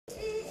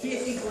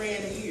50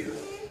 grand a year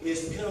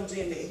comes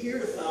in here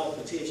to file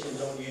petitions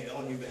on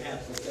your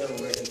behalf for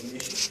federal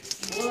recognition.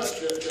 Plus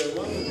the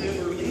Lone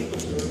River Legal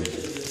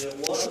Services that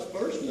was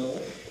first known,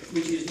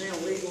 which is now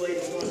Legal Aid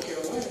of North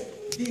Carolina,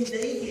 then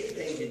they get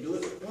paid to do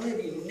it. Why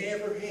have you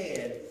never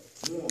had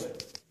one?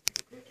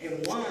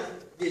 And why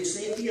did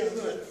Cynthia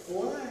Hunt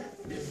fly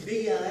the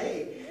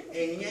BIA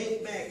and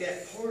yank back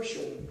that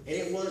partial, and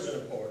it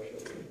wasn't a partial,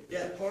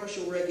 that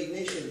partial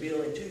recognition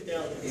bill in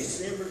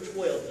December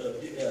 12th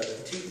of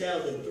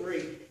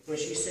 2003 when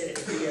she sent it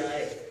to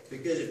BIA?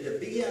 Because if the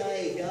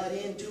BIA got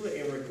into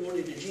it and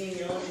recorded the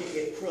genealogy,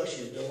 it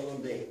crushes the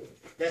Lone Bee.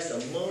 That's a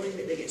money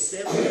that they get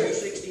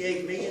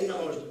 $768 million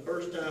the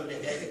first time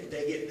that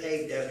they get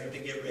paid down there to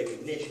get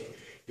recognition.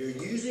 They're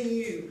using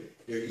you.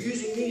 They're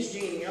using these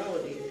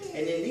genealogy,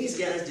 and then these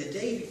guys, the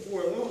day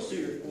before a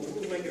lawsuit,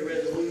 we'll make a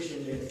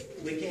resolution that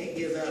we can't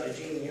give out a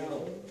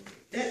genealogy.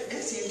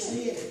 That's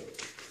insanity.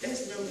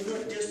 That's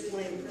not just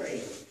plain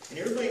crazy. And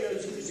everybody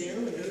knows who's in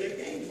them and who they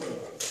came from.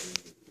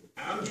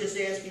 I'm just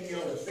asking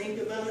y'all to think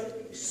about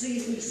it, see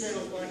who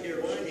sounds like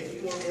they're lying. If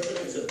you want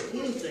evidence of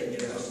anything that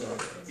they're saying,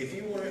 if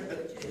you want,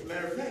 as a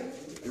matter of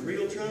fact, the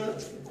real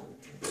tribe,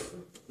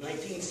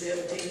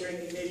 1917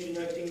 recognition,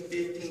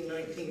 1915,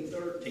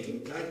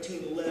 1913,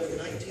 1911,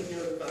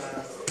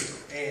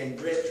 1905, and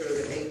retro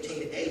to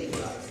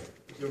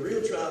 1885. The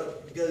real tribe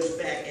goes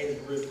back and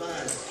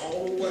refines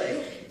all the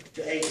way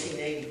to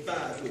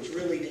 1885, which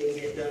really didn't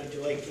get done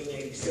until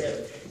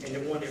 1887. And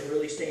the one that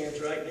really stands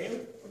right now,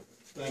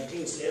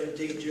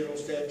 1917 General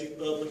Statute,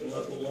 Public and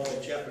Local Law,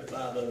 Chapter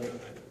 509.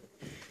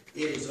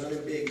 It is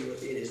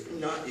unambiguous, it is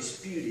not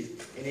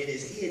disputed, and it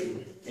is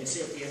hidden, and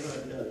Cynthia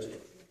Hunt knows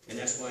it. And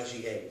that's why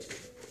she hates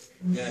it.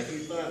 Now, if you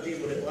find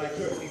people that like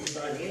her, if you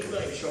find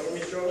anybody, Miss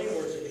Charlene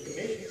works at the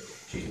commission,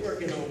 she's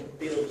working on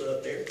bills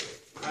up there.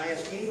 I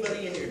ask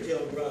anybody in here to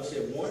tell me Rob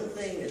said one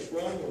thing that's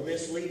wrong or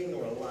misleading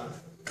or a lie.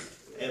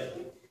 Ever.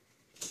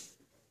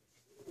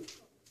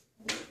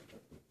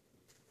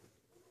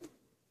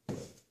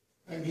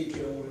 I can hit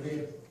you over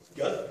there.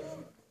 Go.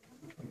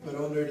 Put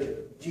on there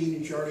that Gene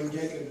and Charlene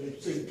Jacobs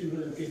received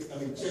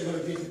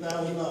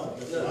 $750,000.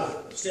 That's a lie.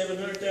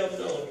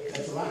 $700,000.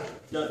 That's a lie.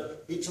 No.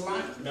 It's a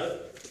lie. No.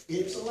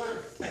 It's a lie.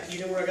 You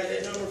know where I got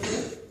that number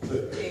from?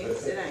 Let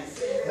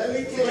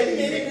me tell you. Wait a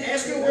minute.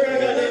 Ask her where I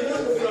got that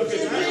number from,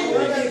 because I know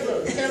where I came from.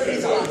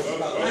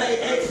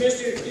 Hey,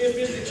 Mr.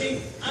 Chief,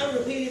 I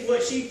repeated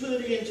what she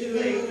put into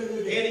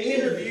an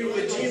interview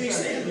with Jimmy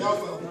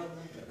Samuels.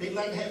 They'd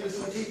like to have this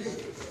on TV.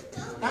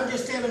 I'm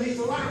just telling he's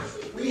a lie.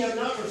 We have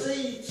not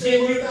received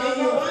And your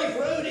 $700,000. wife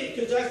wrote it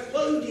because I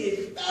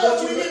quoted.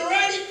 Oh, you didn't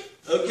write it?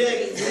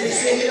 Okay, let me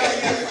send it out.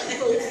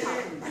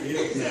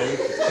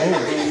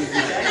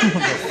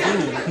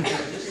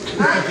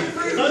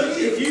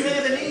 If you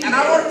have an email, and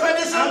I want to put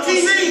this on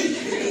TV.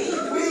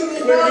 We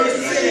did not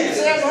receive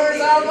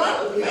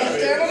 $700,000. That's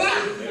still a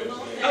lie.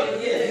 oh,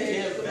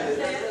 yeah.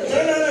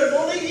 No,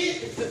 don't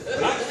leave it.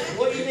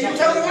 What do you need? You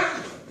told me why?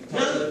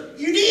 No,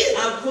 You did. I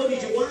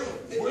quoted your wife.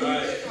 All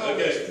right,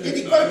 okay. Did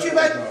he quote you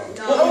back?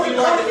 Well,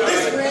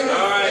 listen, Randy.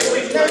 All right. No,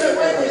 wait a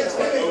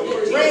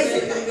minute. Randy,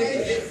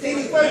 did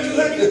he quote you,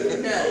 honey?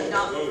 No,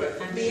 not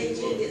me and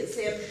Jean get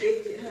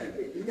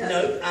 $750.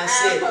 No, I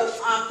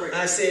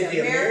said the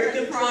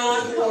American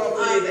Pride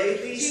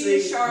Cooperative Jean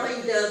ABC.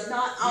 Charlene does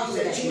not own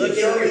that. Look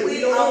here,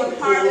 We own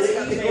Harvest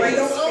of the We Great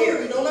don't own it. We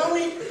Spirit. don't own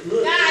it.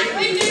 Guys,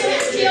 we do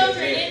have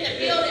children in the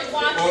building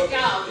watching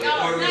y'all.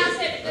 Y'all are not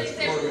setting things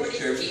up for these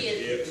kids.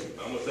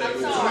 Yeah, I'm gonna I'm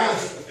say sorry.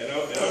 and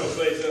I'm gonna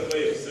say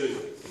something else too.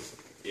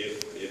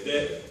 If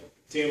that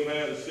 10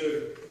 pounds of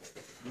sugar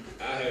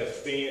I have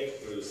spent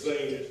for the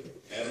seniors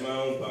out of my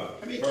own pocket.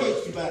 How many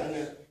cakes you buy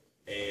tonight?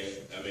 And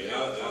I mean, I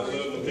love my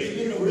You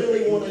people. don't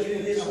really want to do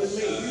this with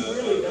me. You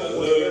really I don't.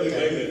 love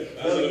everything. I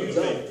No, love you my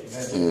don't. people.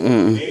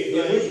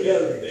 Yeah, we can go.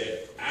 That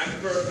I can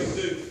perfectly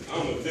do,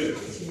 I'm gonna do.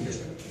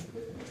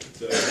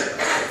 So,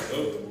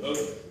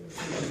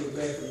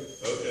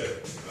 okay.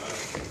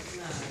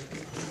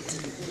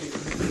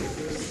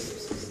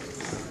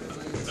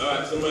 All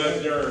right, somebody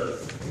adjourn.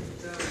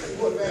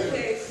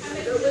 Okay, I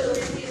make a little bit of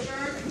adjourn.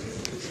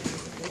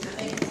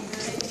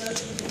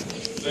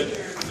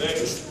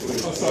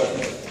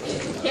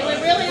 Can we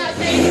really not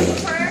say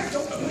this for prayer?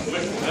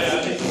 Hey, I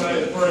need somebody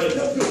to pray.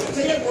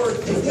 Say that word.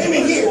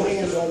 Women here. I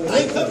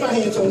ain't put my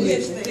hands on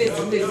this.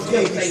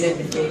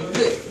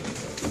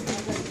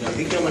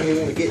 He come out here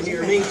and want to get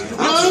near me.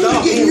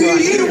 No,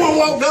 you the one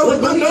walked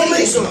over. Don't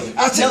me something.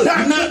 I said,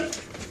 no.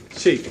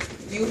 Chief.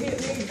 You hit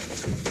me.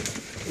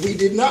 We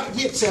did not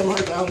get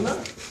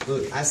 $700,000.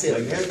 Look, I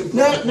said American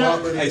No, Pride no.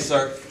 Cooperative. Hey,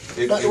 sir, if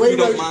Wait, you wait.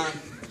 don't mind,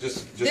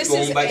 just go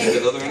on back to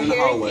the other end of the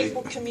hallway.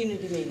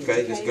 Community meeting.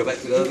 Okay, just go back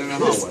to the other end of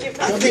the hallway.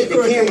 I think the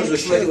cameras are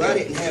slow. I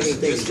didn't have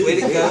anything to Just do let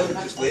with it go. it.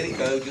 Just let it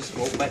go. Just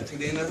walk back to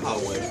the end of the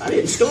hallway. I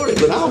didn't start it,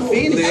 but I'll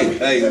finish it.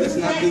 Hey, let's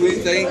not do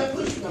anything.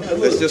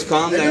 Let's just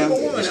calm down.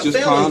 Number one, Let's a just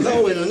felon calm down.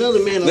 calling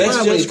another man a Let's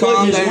lie when just he's putting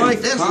calm his down.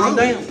 wife, that's Calm wrong.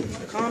 down.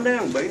 Calm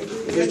down, baby.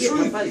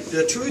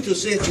 The truth will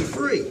set you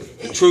free.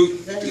 The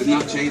truth is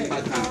not changed by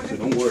time, so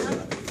don't worry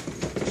about it.